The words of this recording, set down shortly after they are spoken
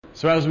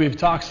So as we've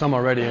talked some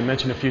already and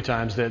mentioned a few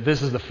times that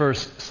this is the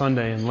first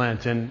Sunday in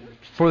Lent, and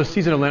for the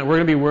season of Lent, we're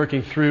going to be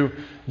working through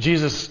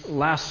Jesus'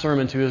 last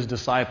sermon to his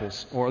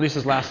disciples, or at least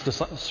his last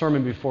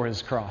sermon before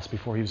his cross,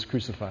 before he was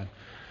crucified.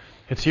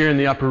 It's here in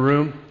the upper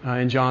room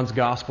in John's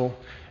Gospel,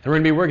 and we're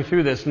going to be working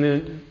through this. And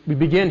then we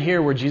begin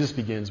here where Jesus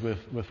begins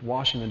with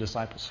washing the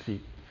disciples'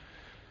 feet.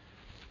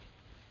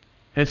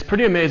 And it's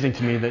pretty amazing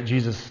to me that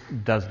Jesus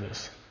does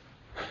this.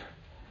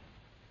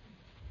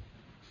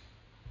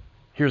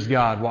 Here's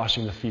God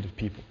washing the feet of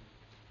people.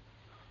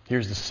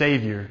 Here's the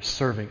Savior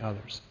serving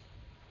others.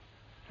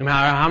 No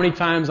matter how many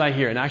times I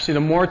hear it, and actually the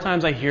more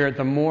times I hear it,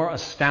 the more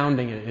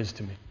astounding it is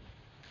to me.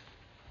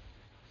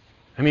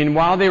 I mean,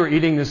 while they were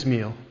eating this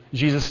meal,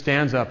 Jesus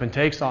stands up and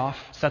takes off,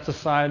 sets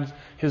aside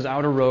his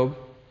outer robe,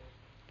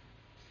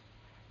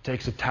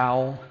 takes a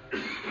towel,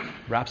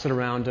 wraps it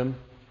around him,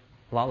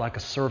 a lot like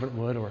a servant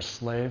would or a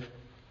slave,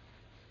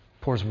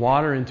 pours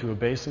water into a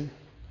basin,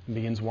 and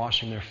begins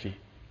washing their feet.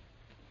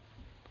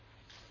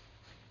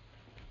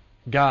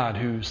 God,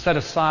 who set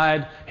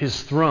aside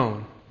his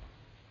throne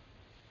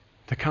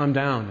to come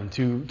down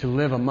and to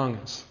live among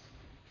us.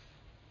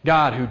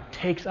 God, who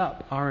takes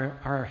up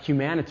our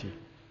humanity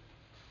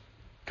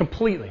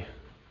completely,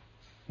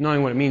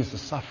 knowing what it means to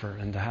suffer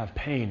and to have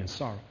pain and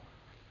sorrow.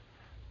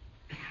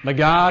 The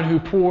God who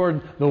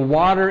poured the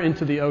water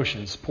into the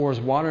oceans pours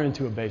water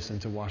into a basin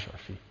to wash our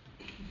feet.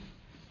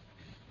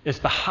 It's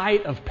the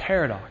height of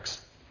paradox.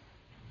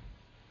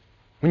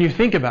 When you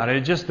think about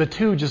it, the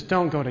two just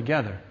don't go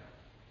together.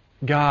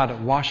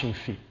 God washing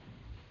feet.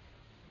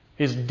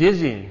 It's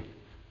dizzying,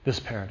 this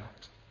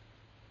paradox.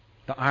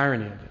 The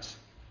irony of this.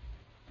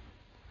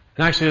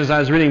 And actually, as I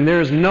was reading, there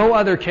is no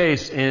other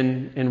case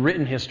in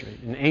written history,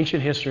 in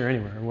ancient history or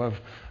anywhere,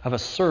 of a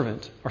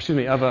servant,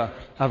 of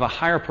a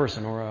higher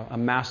person or a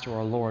master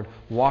or a lord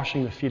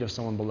washing the feet of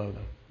someone below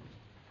them.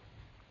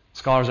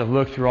 Scholars have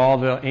looked through all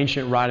the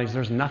ancient writings.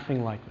 There's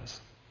nothing like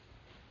this.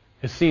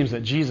 It seems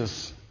that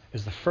Jesus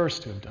is the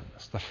first to have done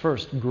this, the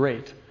first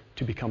great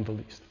to become the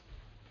least,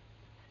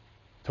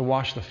 to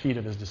wash the feet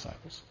of his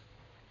disciples.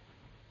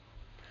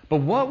 But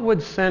what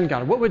would send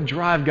God, what would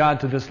drive God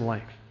to this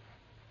length?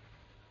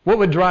 What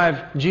would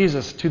drive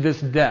Jesus to this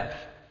depth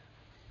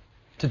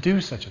to do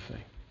such a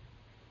thing?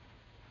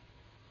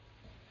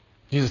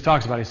 Jesus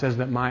talks about it. He says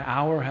that my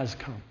hour has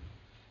come.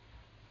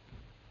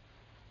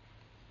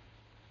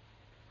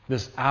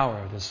 This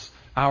hour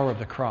of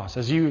the cross.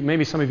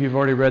 Maybe some of you have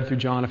already read through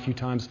John a few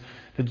times.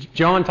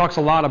 John talks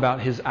a lot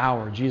about his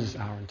hour, Jesus'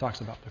 hour, and talks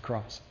about the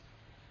cross.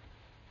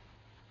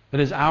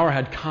 That his hour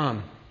had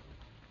come.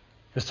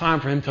 It's time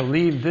for him to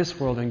leave this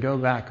world and go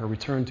back or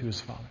return to his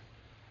Father.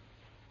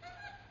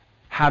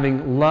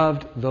 Having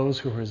loved those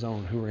who were his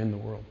own, who were in the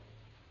world.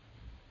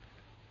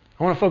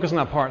 I want to focus on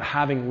that part,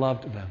 having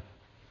loved them.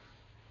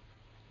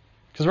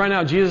 Because right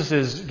now Jesus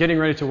is getting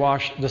ready to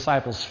wash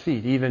disciples'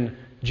 feet. Even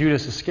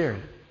Judas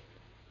Iscariot.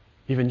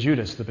 Even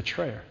Judas, the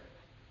betrayer.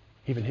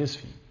 Even his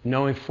feet.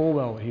 Knowing full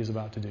well what he was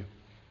about to do.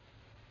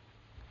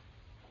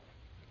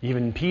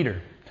 Even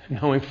Peter.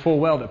 Knowing full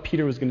well that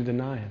Peter was going to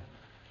deny him.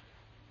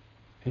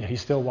 And yet he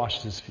still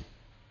washes his feet.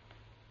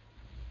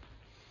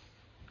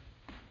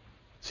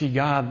 See,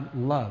 God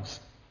loves.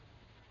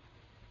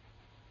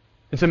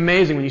 It's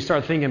amazing when you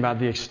start thinking about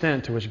the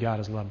extent to which God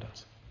has loved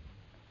us.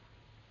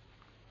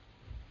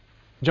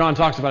 John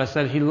talks about it,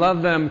 said he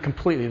loved them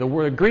completely.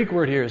 The Greek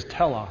word here is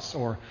telos,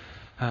 or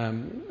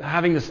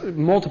having this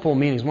multiple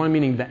meanings. One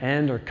meaning the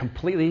end, or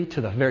completely,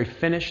 to the very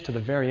finish, to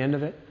the very end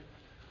of it.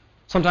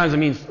 Sometimes it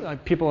means,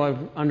 people have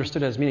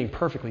understood it as meaning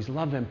perfectly. He's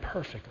loved them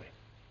perfectly.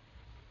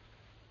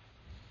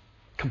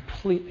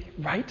 Completely.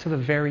 Right to the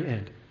very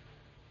end.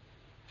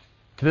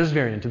 To this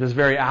very end. To this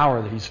very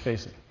hour that he's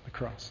facing the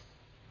cross.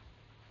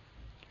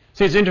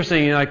 See, it's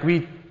interesting.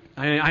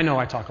 I know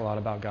I talk a lot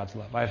about God's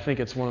love. I think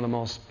it's one of the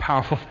most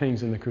powerful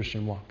things in the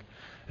Christian walk.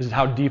 Is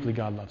how deeply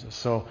God loves us.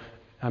 So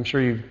I'm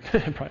sure you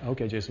probably,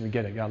 okay, Jason, we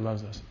get it. God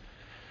loves us.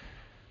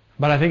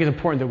 But I think it's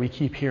important that we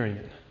keep hearing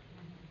it.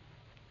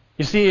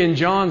 You see, in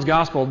John's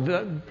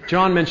Gospel,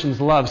 John mentions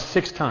love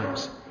 6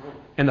 times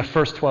in the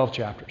first 12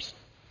 chapters.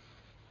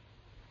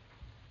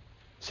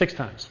 6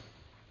 times.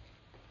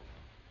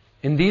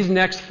 In these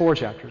next 4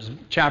 chapters,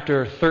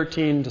 chapter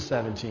 13 to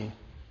 17,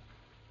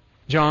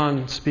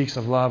 John speaks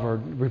of love, or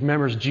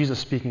remembers Jesus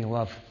speaking of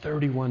love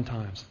 31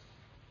 times.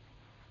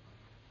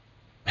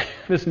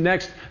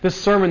 This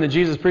sermon that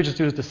Jesus preaches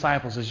to his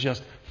disciples is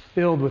just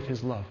filled with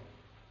his love.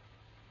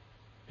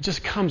 It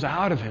just comes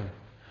out of him.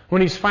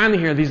 When he's finally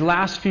here, these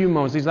last few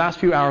moments, these last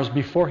few hours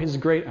before his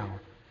great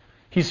hour,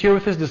 he's here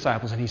with his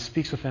disciples and he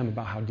speaks with them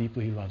about how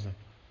deeply he loves them.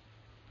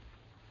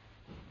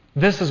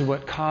 This is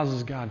what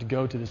causes God to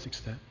go to this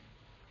extent.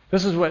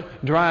 This is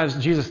what drives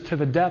Jesus to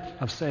the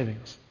depth of saving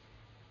us.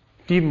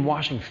 Even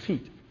washing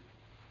feet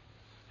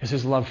is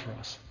his love for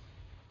us.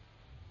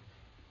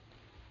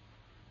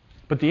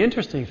 But the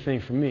interesting thing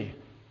for me,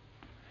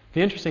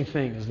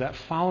 is that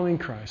following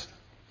Christ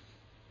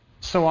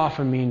so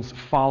often means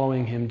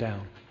following him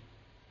down.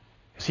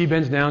 As he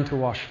bends down to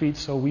wash feet,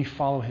 so we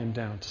follow him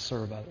down to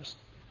serve others.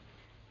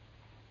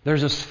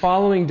 There's this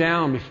following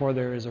down before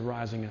there is a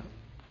rising up.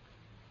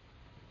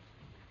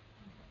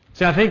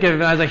 See, I think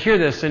as I hear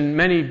this, and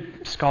many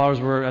scholars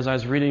were, as I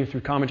was reading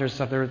through commentaries and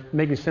stuff, they were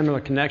making a similar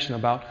connection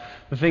about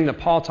the thing that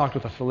Paul talked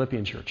with the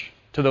Philippian church,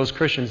 to those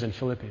Christians in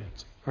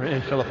Philippians, or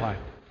in Philippi.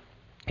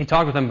 He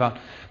talked with them about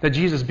that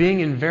Jesus,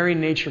 being in very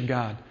nature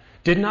God,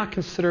 did not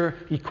consider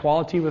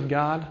equality with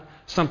God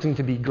something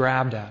to be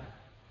grabbed at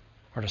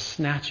or to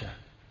snatch at.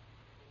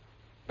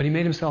 But he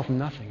made himself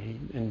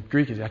nothing. In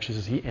Greek, it actually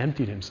says he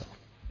emptied himself,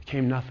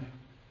 became nothing.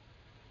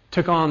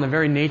 Took on the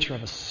very nature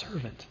of a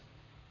servant,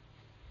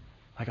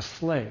 like a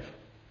slave,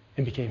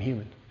 and became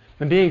human.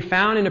 And being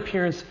found in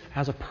appearance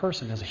as a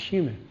person, as a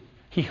human,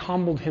 he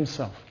humbled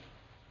himself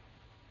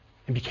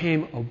and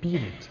became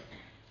obedient.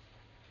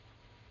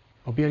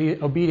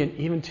 Obedient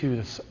even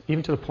to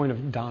the point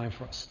of dying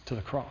for us, to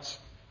the cross.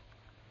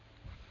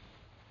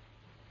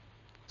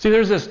 See,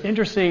 there's this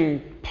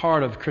interesting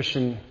part of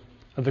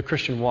the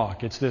Christian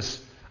walk. It's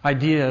this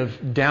idea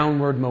of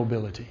downward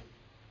mobility.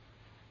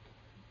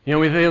 You know,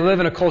 we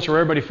live in a culture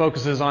where everybody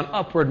focuses on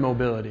upward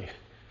mobility,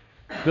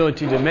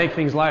 ability to make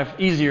things life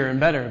easier and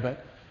better.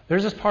 But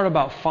there's this part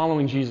about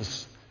following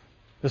Jesus,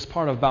 this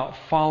part about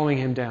following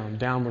him down,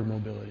 downward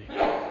mobility,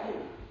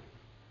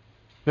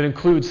 that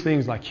includes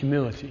things like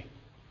humility,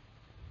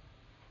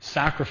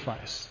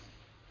 sacrifice,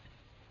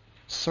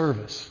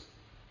 service.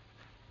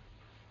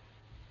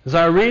 As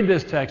I read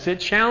this text, it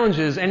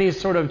challenges any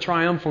sort of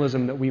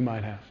triumphalism that we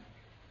might have.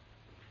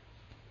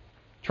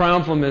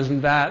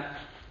 Triumphalism,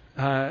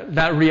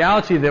 that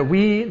reality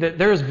that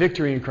there is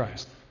victory in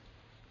Christ.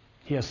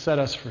 He has set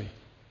us free.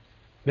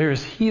 There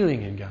is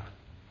healing in God.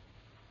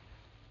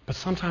 But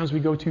sometimes we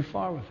go too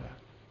far with that.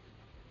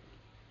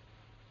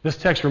 This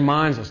text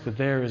reminds us that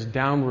there is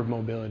downward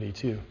mobility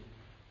too.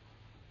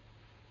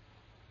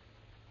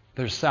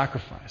 There's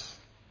sacrifice.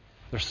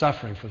 There's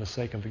suffering for the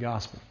sake of the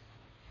gospel.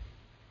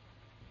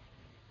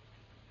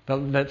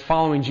 That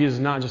following Jesus is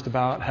not just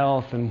about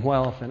health and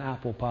wealth and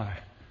apple pie.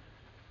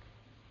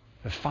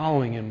 That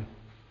following him,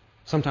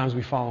 sometimes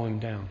we follow him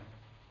down.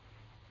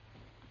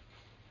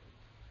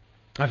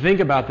 I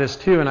think about this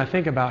too, and I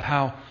think about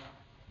how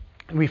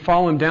we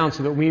follow him down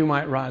so that we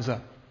might rise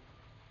up.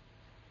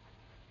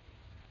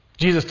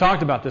 Jesus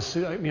talked about this.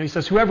 He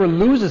says, whoever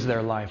loses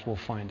their life will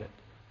find it.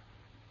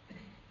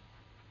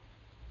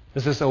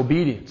 There's this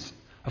obedience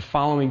of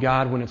following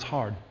God when it's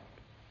hard.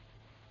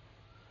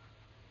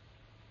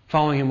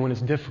 Following him when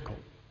it's difficult.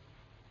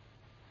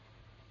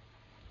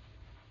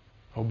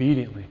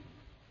 Obediently.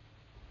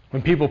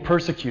 When people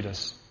persecute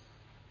us,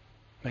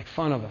 make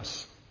fun of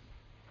us,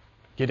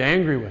 get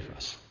angry with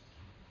us,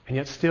 and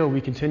yet still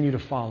we continue to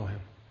follow him.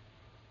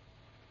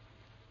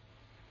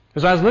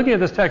 As I was looking at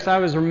this text, I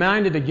was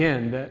reminded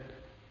again that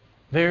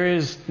there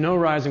is no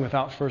rising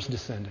without first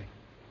descending.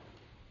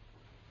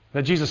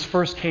 That Jesus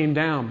first came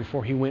down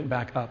before he went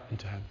back up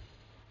into heaven.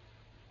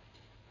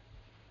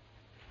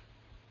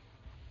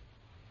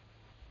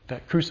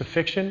 That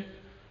crucifixion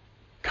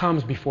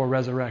comes before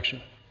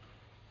resurrection.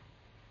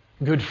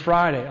 Good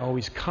Friday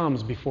always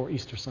comes before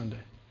Easter Sunday.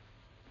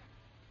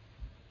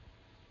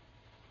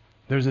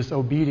 There's this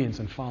obedience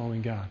in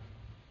following God.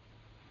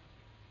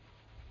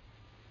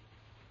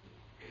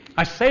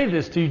 I say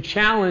this to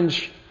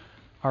challenge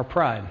our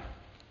pride.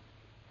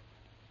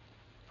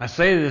 I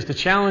say this to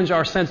challenge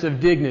our sense of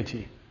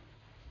dignity.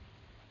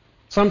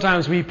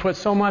 Sometimes we put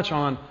so much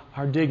on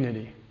our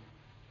dignity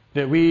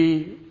that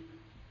we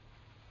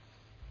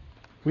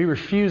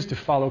refuse to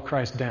follow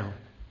Christ down.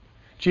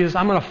 Jesus,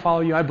 I'm going to follow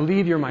you. I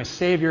believe you're my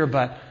Savior,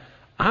 but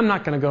I'm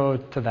not going to go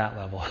to that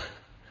level.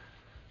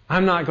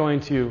 I'm not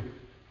going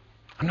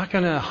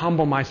to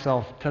humble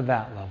myself to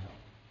that level.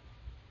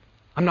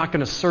 I'm not going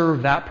to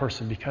serve that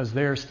person because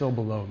they're still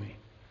below me.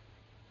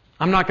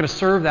 I'm not going to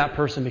serve that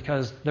person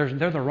because they're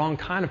the wrong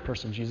kind of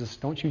person, Jesus.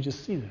 Don't you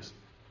just see this?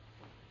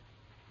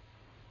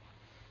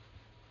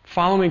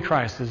 Following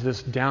Christ is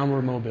this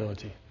downward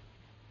mobility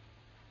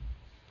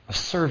of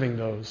serving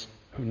those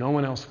who no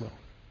one else will.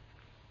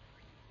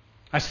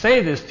 I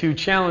say this to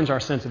challenge our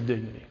sense of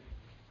dignity.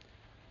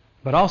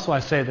 But also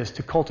I say this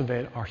to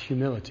cultivate our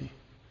humility.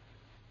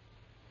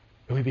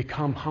 That we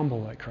become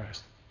humble like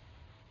Christ.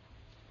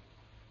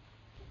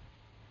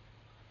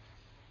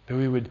 That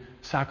we would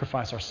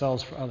sacrifice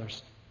ourselves for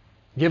others.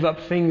 Give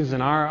up things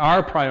and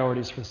our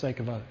priorities for the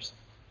sake of others.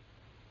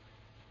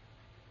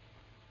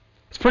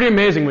 It's pretty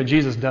amazing what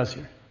Jesus does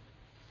here.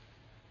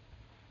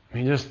 I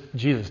mean, just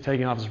Jesus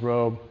taking off his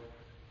robe,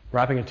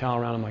 wrapping a towel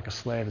around him like a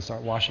slave and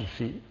start washing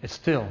feet. It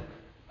still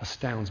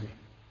astounds me.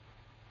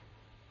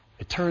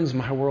 It turns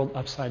my world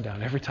upside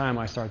down every time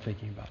I start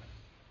thinking about it.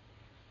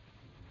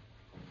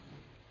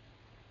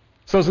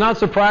 So it's not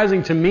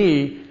surprising to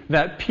me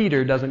that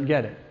Peter doesn't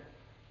get it.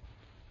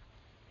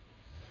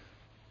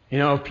 You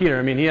know, Peter,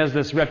 I mean, he has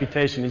this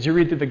reputation. As you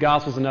read through the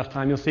Gospels enough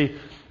time, you'll see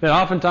that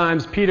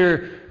oftentimes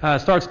Peter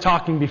starts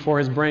talking before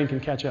his brain can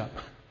catch up.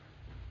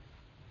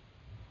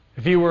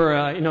 If you were,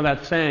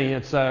 that saying,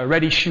 it's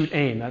ready, shoot,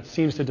 aim. That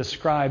seems to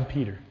describe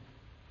Peter.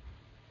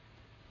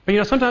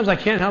 But sometimes I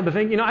can't help but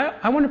think,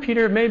 I wonder,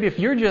 Peter, maybe if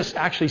you're just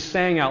actually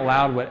saying out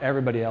loud what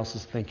everybody else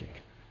is thinking.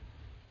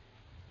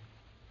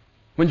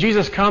 When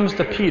Jesus comes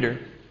to Peter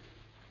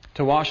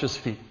to wash his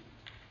feet,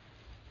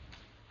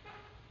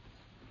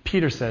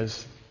 Peter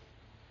says,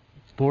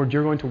 Lord,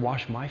 you're going to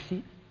wash my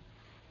feet?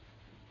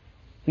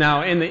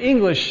 Now, in the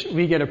English,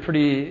 we get a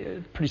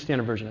pretty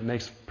standard version. It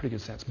makes pretty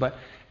good sense. But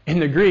in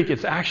the Greek,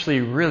 it's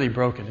actually really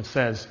broken. It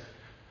says,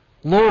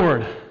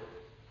 Lord,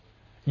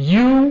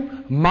 you're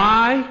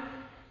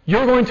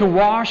going to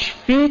wash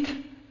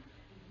feet?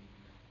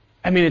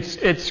 I mean,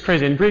 it's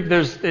crazy. In Greek,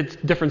 it's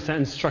different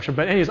sentence structure.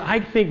 But anyways, I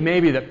think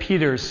maybe that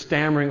Peter is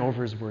stammering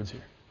over his words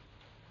here.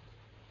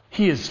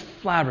 He is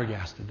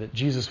flabbergasted that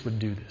Jesus would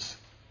do this.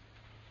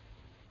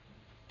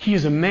 He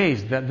is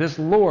amazed that this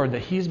Lord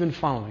that he's been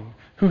following,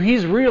 who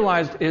he's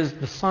realized is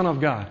the Son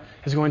of God,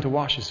 is going to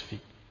wash his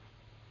feet.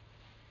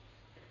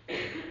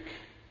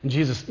 And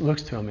Jesus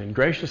looks to him and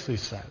graciously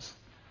says,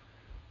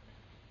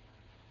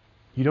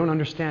 you don't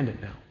understand it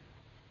now,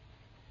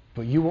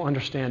 but you will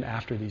understand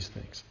after these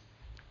things.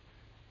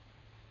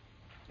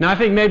 Now, I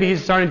think maybe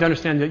he's starting to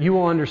understand that you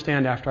will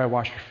understand after I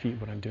wash your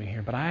feet what I'm doing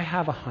here, but I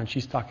have a hunch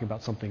he's talking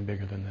about something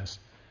bigger than this.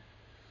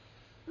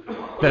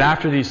 That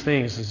after these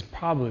things is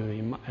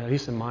probably, at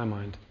least in my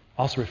mind,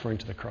 also referring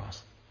to the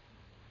cross.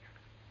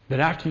 That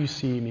after you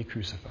see me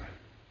crucified,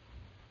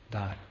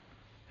 died,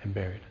 and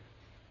buried,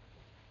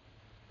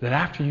 that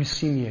after you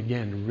see me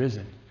again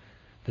risen,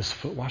 this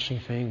foot washing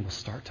thing will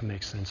start to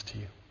make sense to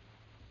you.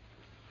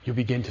 You'll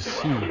begin to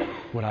see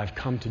what I've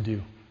come to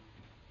do.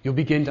 You'll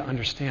begin to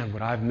understand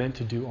what I've meant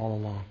to do all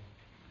along.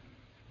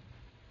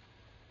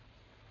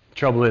 The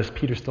trouble is,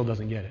 Peter still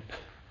doesn't get it.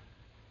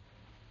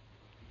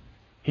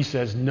 He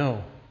says,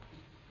 no,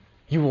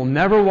 you will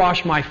never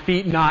wash my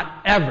feet, not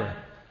ever.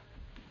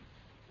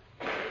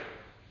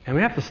 And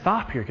we have to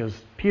stop here because,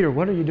 Peter,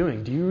 what are you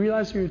doing? Do you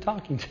realize who you're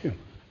talking to?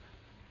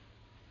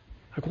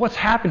 Like, what's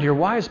happened here?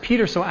 Why is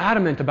Peter so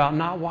adamant about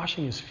not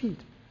washing his feet?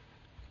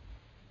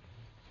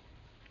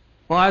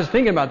 Well, I was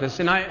thinking about this,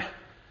 and I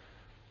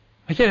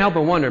can't help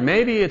but wonder,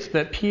 maybe it's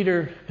that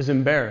Peter is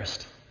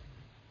embarrassed.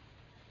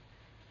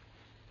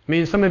 I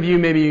mean, some of you,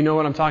 maybe you know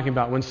what I'm talking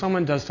about. When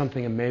someone does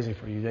something amazing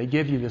for you, they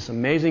give you this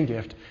amazing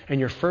gift, and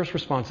your first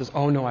response is,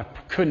 oh no, I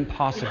couldn't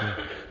possibly.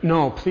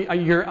 No, please,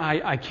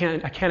 I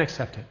can't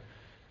accept it.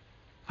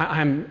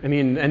 And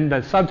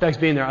the subtext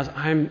being there,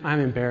 I'm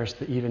embarrassed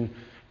to even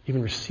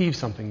receive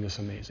something this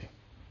amazing.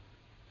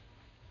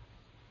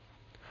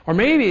 Or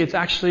maybe it's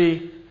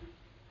actually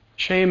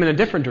shame in a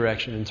different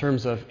direction in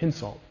terms of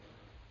insult.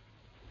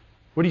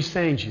 What are you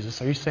saying,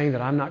 Jesus? Are you saying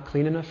that I'm not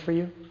clean enough for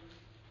you?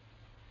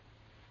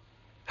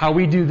 How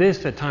we do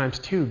this at times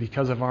too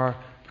because of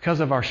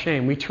our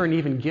shame. We turn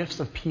even gifts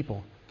of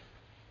people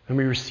and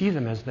we receive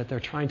them as that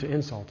they're trying to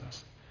insult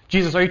us.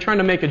 Jesus, are you trying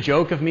to make a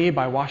joke of me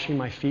by washing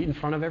my feet in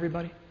front of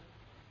everybody?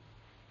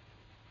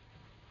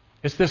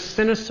 It's this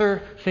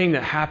sinister thing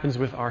that happens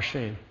with our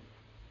shame.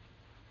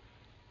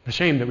 The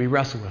shame that we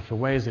wrestle with, the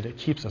ways that it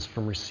keeps us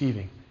from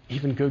receiving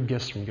even good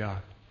gifts from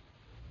God.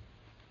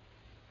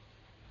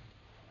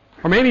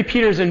 Or maybe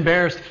Peter's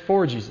embarrassed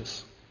for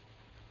Jesus.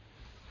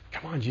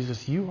 Come on,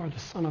 Jesus, you are the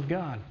Son of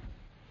God.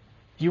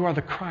 You are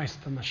the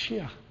Christ, the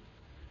Mashiach.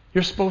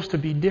 You're supposed to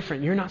be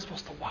different. You're not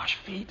supposed to wash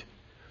feet.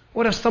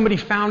 What if somebody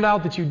found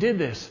out that you did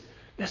this?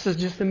 This is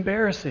just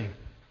embarrassing.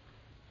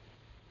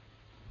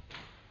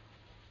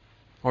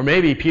 Or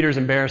maybe Peter's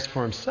embarrassed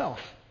for himself.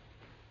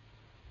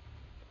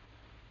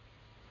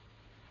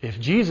 If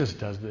Jesus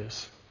does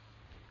this,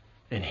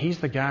 and he's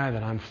the guy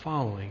that I'm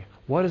following,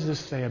 what does this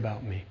say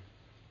about me?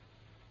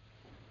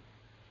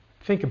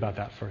 Think about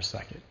that for a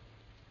second.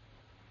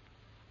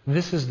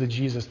 This is the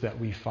Jesus that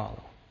we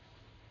follow.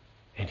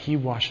 And he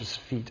washes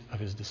feet of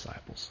his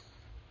disciples.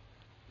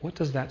 What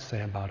does that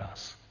say about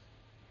us?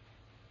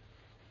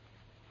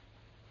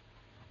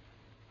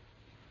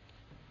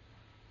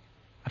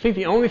 I think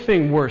the only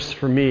thing worse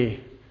for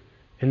me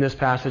in this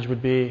passage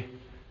would be,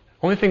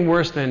 only thing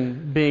worse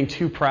than being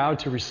too proud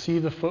to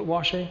receive the foot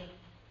washing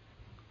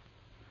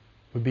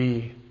would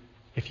be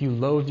if you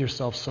loathed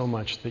yourself so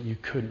much that you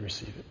couldn't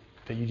receive it,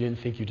 that you didn't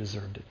think you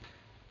deserved it.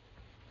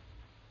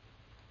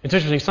 It's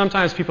interesting.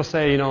 Sometimes people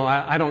say,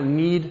 I don't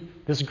need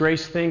this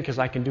grace thing because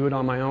I can do it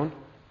on my own.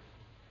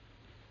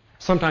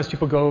 Sometimes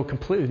people go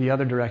completely the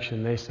other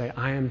direction. They say,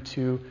 I am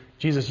too,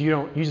 Jesus,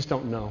 you just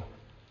don't know.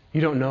 You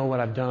don't know what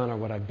I've done or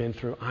what I've been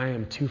through. I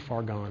am too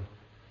far gone.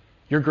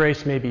 Your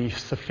grace may be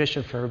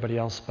sufficient for everybody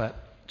else,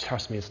 but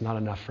trust me, it's not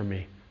enough for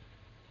me.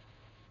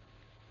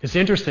 It's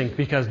interesting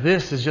because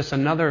this is just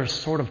another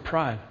sort of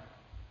pride.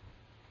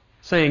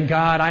 Saying,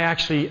 God,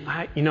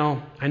 I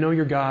know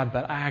you're God,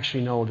 but I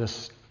actually know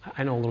this.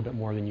 I know a little bit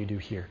more than you do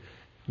here.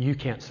 You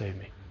can't save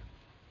me.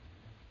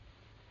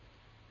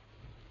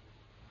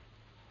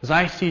 As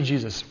I see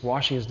Jesus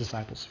washing his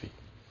disciples' feet,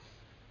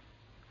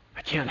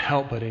 I can't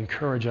help but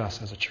encourage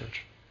us as a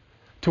church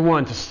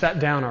to set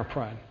down our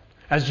pride.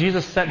 As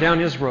Jesus set down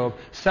his robe,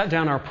 set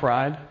down our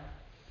pride,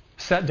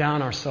 set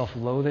down our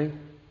self-loathing.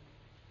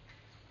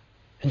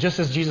 And just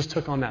as Jesus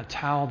took on that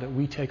towel, that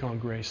we take on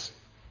grace.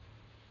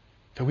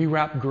 that we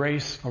wrap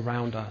grace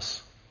around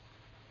us,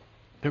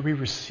 that we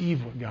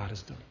receive what God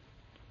has done,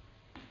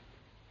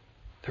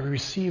 that we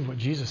receive what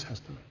Jesus has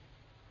done.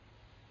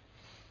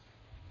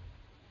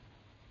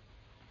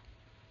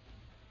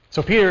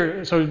 So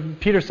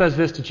Peter says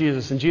this to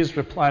Jesus, and Jesus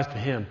replies to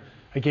him,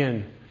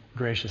 again,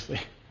 graciously.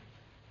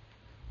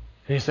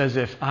 And he says,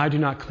 if I do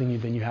not clean you,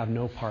 then you have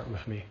no part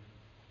with me.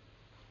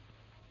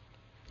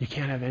 You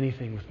can't have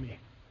anything with me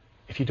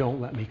if you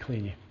don't let me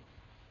clean you.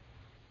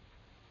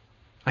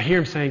 I hear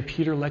him saying,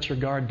 Peter, let your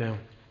guard down.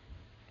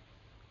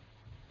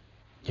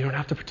 You don't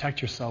have to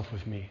protect yourself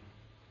with me.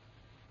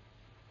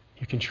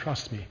 You can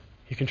trust me.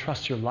 You can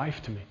trust your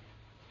life to me.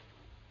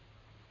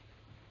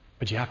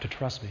 But you have to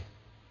trust me.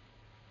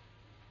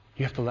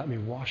 You have to let me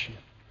wash you,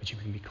 that you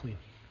can be clean.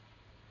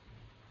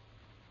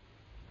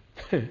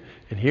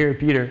 And here,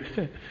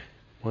 Peter,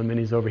 one minute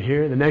he's over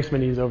here, the next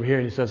minute he's over here,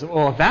 and he says,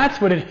 oh, if that's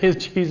what it is,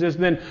 Jesus,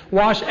 then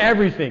wash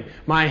everything.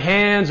 My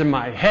hands and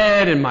my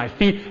head and my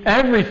feet,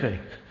 everything.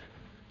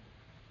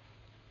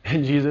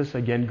 And Jesus,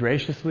 again,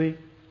 graciously,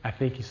 I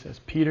think he says,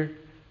 Peter, you're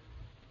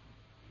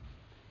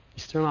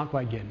still not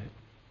quite getting it.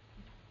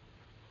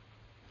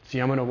 See,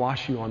 I'm going to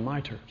wash you on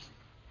my terms.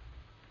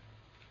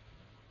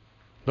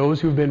 Those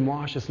who've been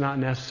washed, it's not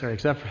necessary,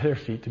 except for their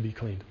feet, to be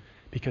cleaned,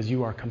 because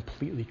you are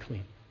completely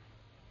clean.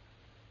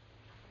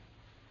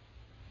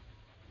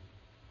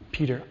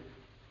 Peter,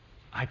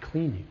 I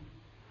clean you.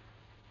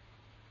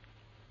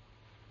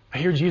 I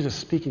hear Jesus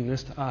speaking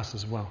this to us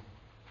as well.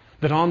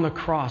 That on the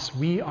cross,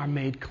 we are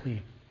made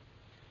clean.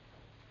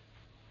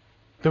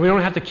 That we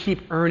don't have to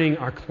keep earning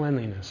our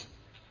cleanliness.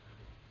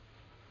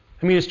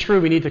 I mean, it's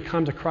true, we need to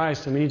come to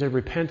Christ and we need to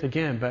repent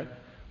again, but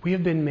we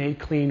have been made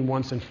clean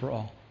once and for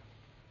all.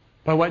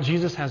 By what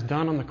Jesus has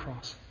done on the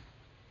cross.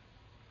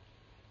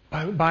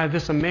 By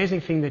this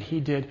amazing thing that he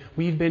did,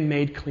 we've been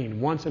made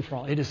clean once and for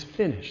all. It is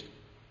finished.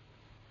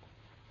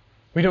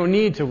 We don't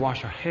need to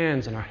wash our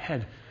hands and our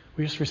head.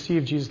 We just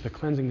receive Jesus, the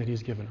cleansing that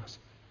he's given us.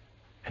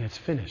 And it's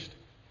finished.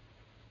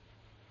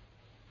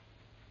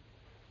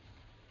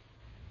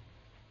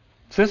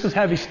 So this is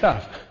heavy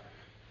stuff.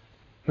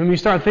 When we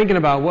start thinking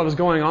about what was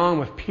going on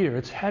with Peter,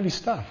 it's heavy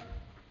stuff.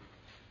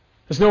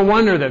 It's no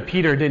wonder that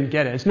Peter didn't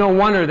get it. It's no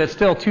wonder that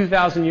still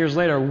 2,000 years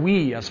later,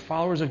 we, as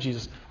followers of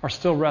Jesus, are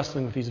still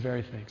wrestling with these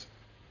very things.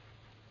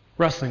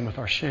 Wrestling with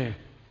our shame,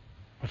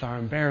 with our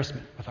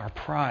embarrassment, with our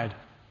pride.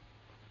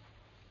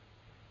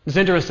 It's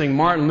interesting,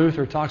 Martin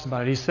Luther talks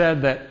about it. He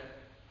said that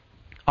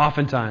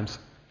oftentimes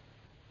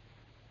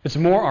it's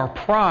more our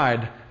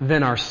pride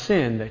than our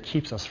sin that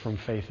keeps us from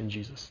faith in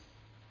Jesus.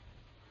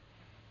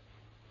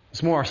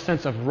 It's more our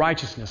sense of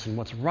righteousness and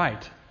what's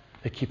right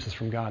that keeps us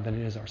from God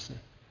than it is our sin.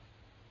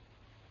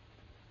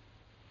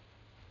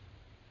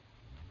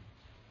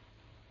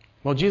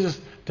 Well,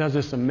 Jesus does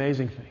this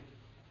amazing thing.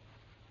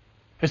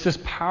 It's this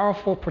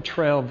powerful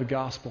portrayal of the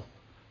gospel,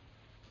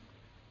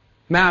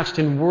 matched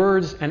in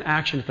words and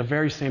action at the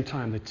very same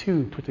time, the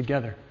two put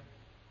together.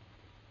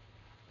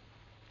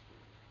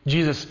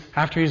 Jesus,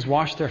 after he's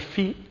washed their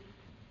feet,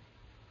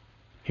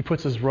 he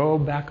puts his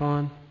robe back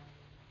on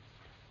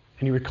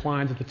and he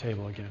reclines at the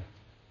table again.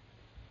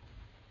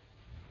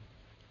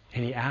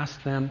 And he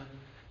asks them,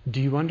 do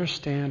you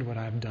understand what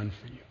I've done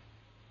for you?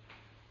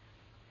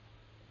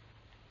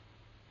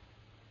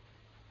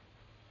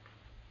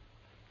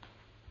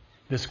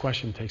 This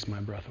question takes my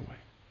breath away.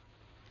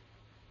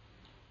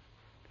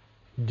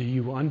 Do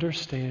you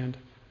understand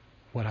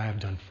what I have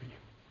done for you?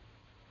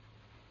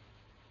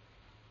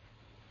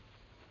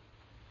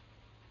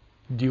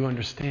 Do you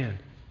understand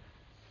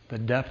the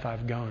depth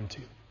I've gone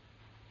to?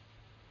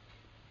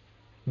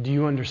 Do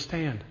you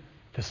understand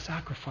the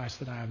sacrifice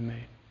that I have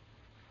made?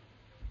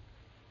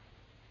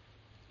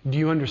 Do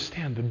you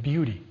understand the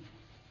beauty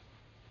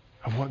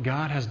of what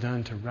God has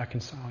done to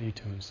reconcile you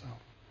to himself?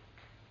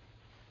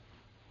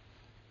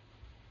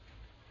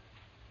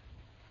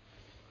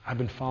 I've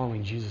been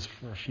following Jesus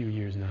for a few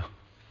years now,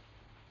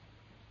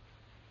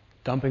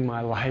 dumping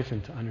my life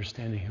into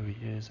understanding who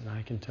he is, and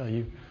I can tell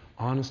you,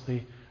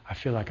 honestly, I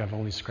feel like I've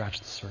only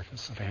scratched the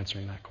surface of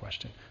answering that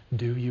question.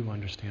 Do you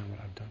understand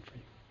what I've done for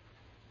you?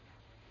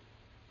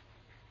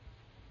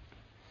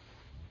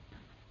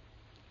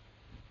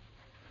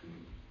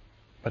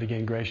 But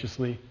again,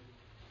 graciously,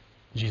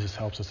 Jesus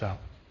helps us out.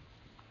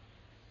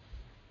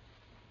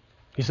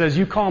 He says,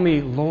 you call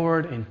me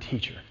Lord and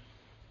teacher.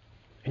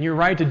 And you're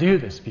right to do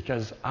this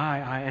because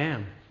I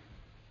am.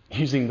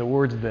 Using the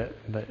words that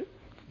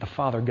the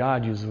Father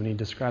God uses when he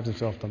describes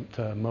himself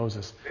to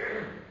Moses.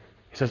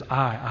 He says,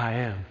 I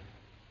am.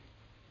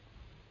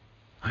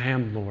 I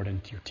am Lord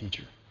and your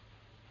teacher.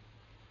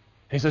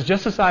 And he says,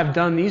 just as I've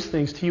done these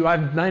things to you,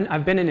 I've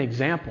been an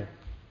example.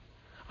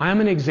 I am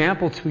an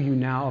example to you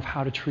now of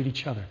how to treat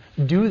each other.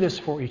 Do this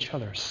for each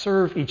other.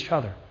 Serve each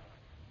other.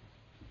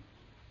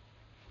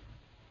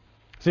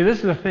 See, this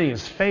is the thing,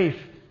 is faith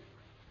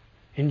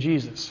in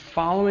Jesus,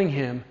 following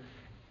him,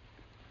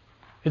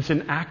 it's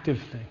an active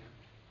thing.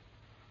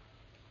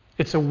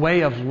 It's a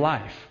way of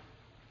life.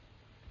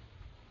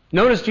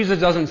 Notice Jesus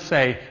doesn't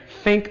say,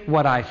 think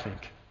what I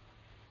think.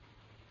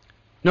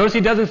 Notice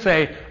he doesn't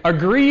say,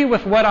 agree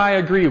with what I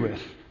agree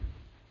with.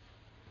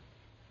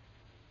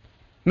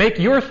 Make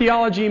your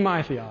theology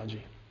my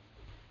theology.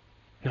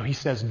 No, he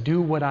says,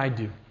 do what I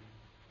do.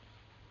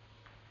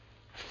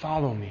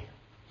 Follow me.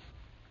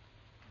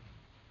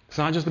 It's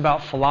not just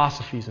about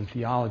philosophies and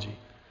theology.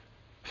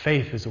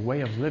 Faith is a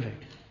way of living.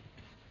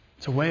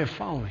 It's a way of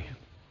following him.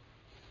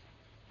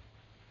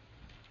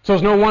 So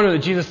it's no wonder that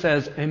Jesus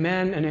says,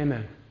 amen and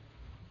amen.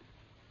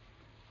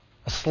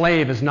 A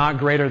slave is not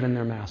greater than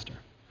their master,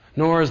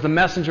 nor is the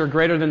messenger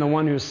greater than the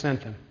one who has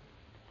sent them.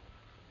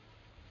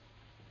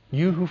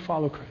 You who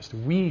follow Christ,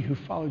 we who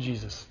follow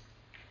Jesus,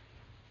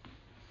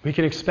 we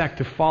can expect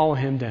to follow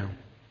him down.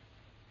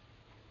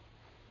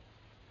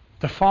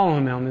 To follow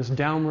him on this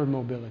downward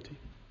mobility.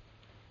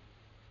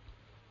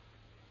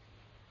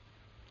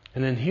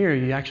 And then here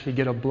you actually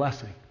get a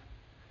blessing.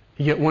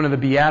 You get one of the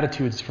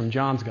Beatitudes from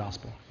John's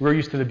Gospel. We're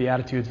used to the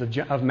Beatitudes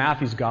of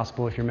Matthew's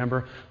Gospel, if you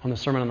remember, on the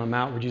Sermon on the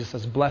Mount, where Jesus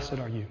says, blessed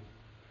are you,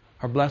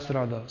 or blessed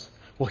are those.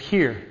 Well,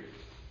 here,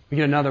 we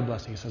get another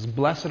blessing. He says,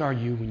 blessed are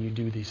you when you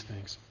do these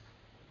things.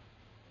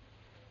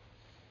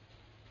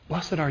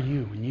 Blessed are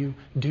you when you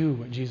do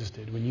what Jesus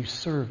did, when you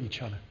serve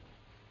each other,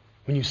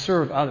 when you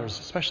serve others,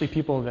 especially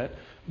people that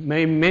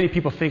many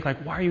people think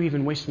like, why are you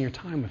even wasting your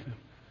time with them?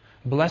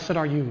 Blessed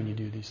are you when you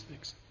do these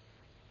things.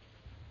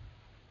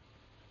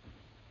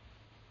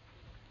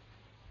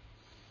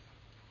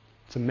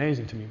 It's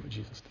amazing to me what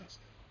Jesus does.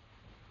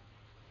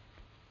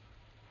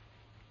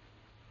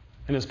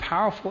 And as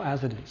powerful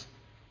as it is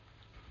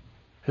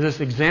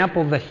this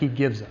example that he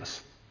gives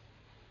us,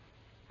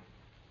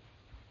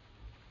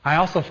 I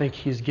also think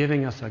he's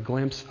giving us a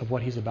glimpse of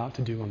what he's about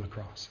to do on the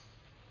cross.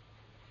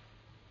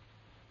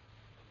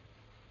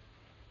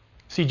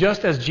 See,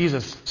 just as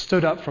Jesus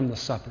stood up from the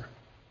supper,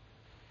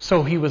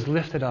 so he was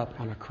lifted up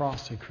on a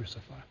cross and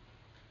crucified.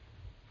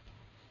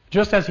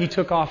 Just as he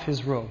took off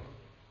his robe,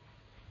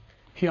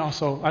 he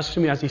also,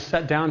 as he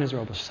set down his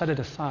robe, or set it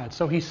aside,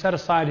 so he set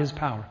aside his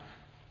power.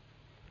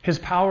 His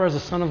power as a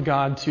Son of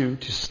God to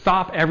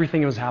stop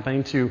everything that was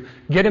happening, to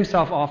get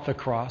himself off the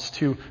cross,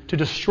 to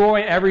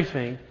destroy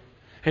everything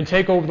and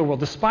take over the world.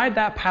 Despite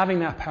that, having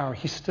that power,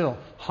 he still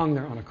hung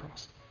there on a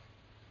cross.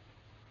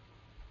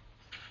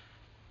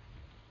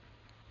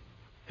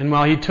 And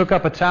while he took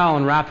up a towel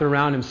and wrapped it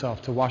around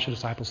himself to wash the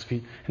disciples'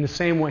 feet, in the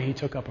same way he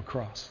took up a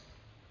cross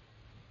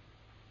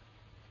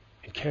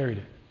and carried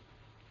it.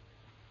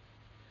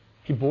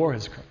 He bore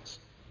his cross,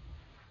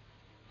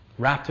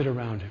 wrapped it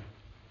around him.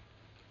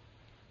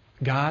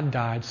 God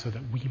died so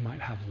that we might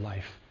have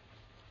life.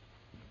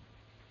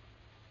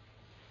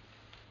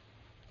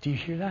 Do you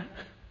hear that?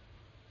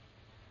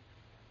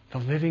 The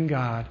living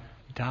God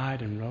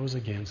died and rose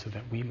again so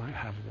that we might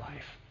have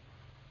life.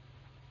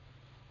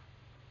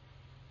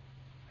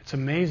 It's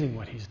amazing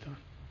what he's done.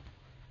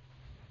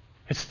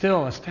 It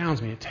still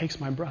astounds me. It takes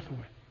my breath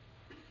away.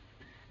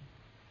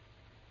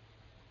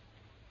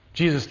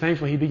 Jesus,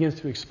 thankfully, he begins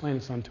to explain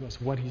this unto us,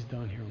 what he's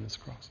done here on this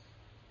cross.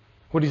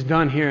 What he's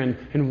done here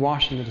in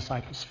washing the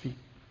disciples' feet.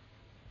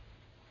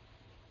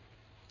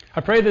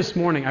 I pray this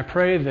morning, I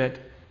pray that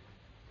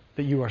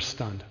you are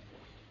stunned.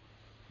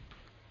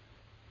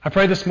 I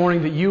pray this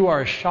morning that you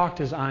are as shocked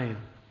as I am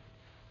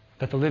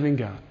that the living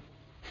God,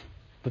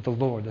 that the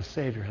Lord, the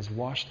Savior, has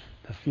washed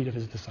the feet of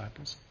his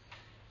disciples.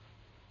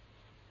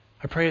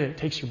 I pray that it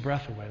takes your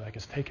breath away like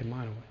it's taken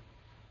mine away.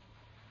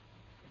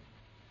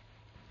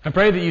 I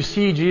pray that you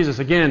see Jesus,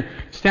 again,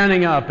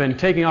 standing up and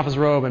taking off his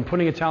robe and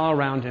putting a towel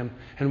around him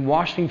and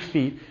washing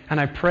feet, and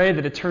I pray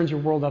that it turns your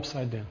world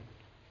upside down.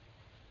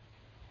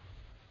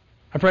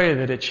 I pray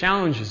that it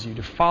challenges you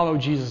to follow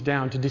Jesus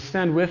down, to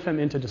descend with him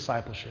into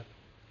discipleship,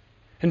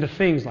 into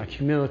things like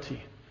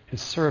humility and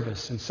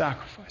service and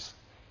sacrifice.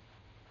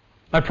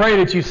 I pray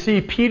that you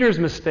see Peter's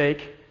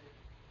mistake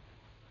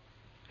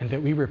and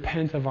that we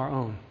repent of our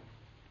own,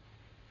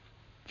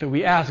 that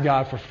we ask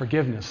God for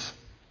forgiveness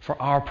for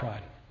our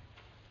pride,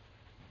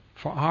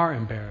 for our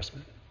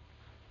embarrassment,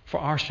 for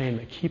our shame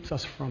that keeps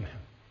us from him.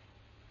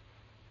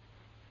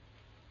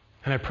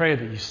 And I pray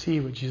that you see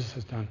what Jesus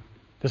has done,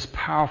 this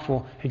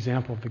powerful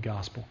example of the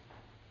gospel.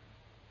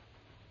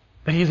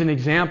 That he's an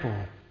example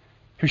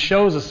who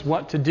shows us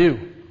what to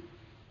do,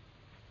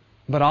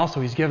 but also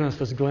he's given us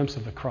this glimpse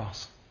of the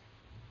cross.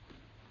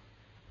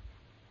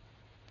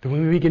 That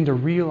when we begin to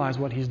realize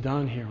what he's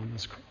done here on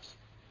this cross,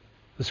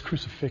 this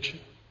crucifixion,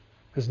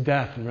 this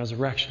death and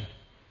resurrection,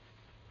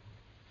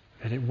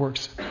 that it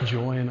works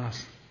joy in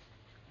us,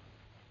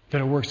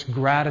 that it works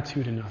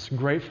gratitude in us,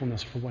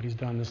 gratefulness for what he's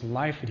done, this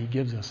life that he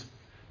gives us,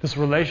 this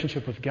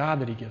relationship with God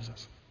that he gives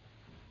us,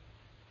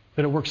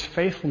 that it works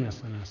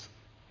faithfulness in us.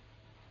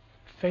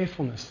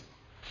 Faithfulness,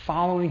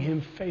 following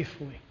him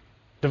faithfully,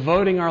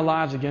 devoting our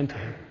lives again to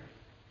him.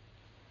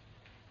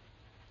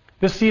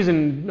 This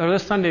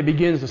Sunday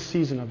begins the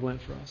season of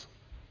Lent for us.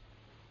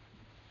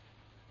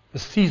 The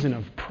season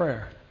of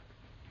prayer,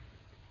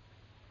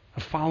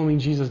 of following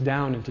Jesus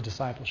down into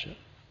discipleship,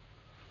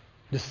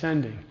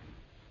 descending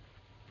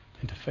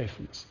into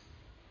faithfulness.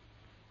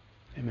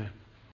 Amen.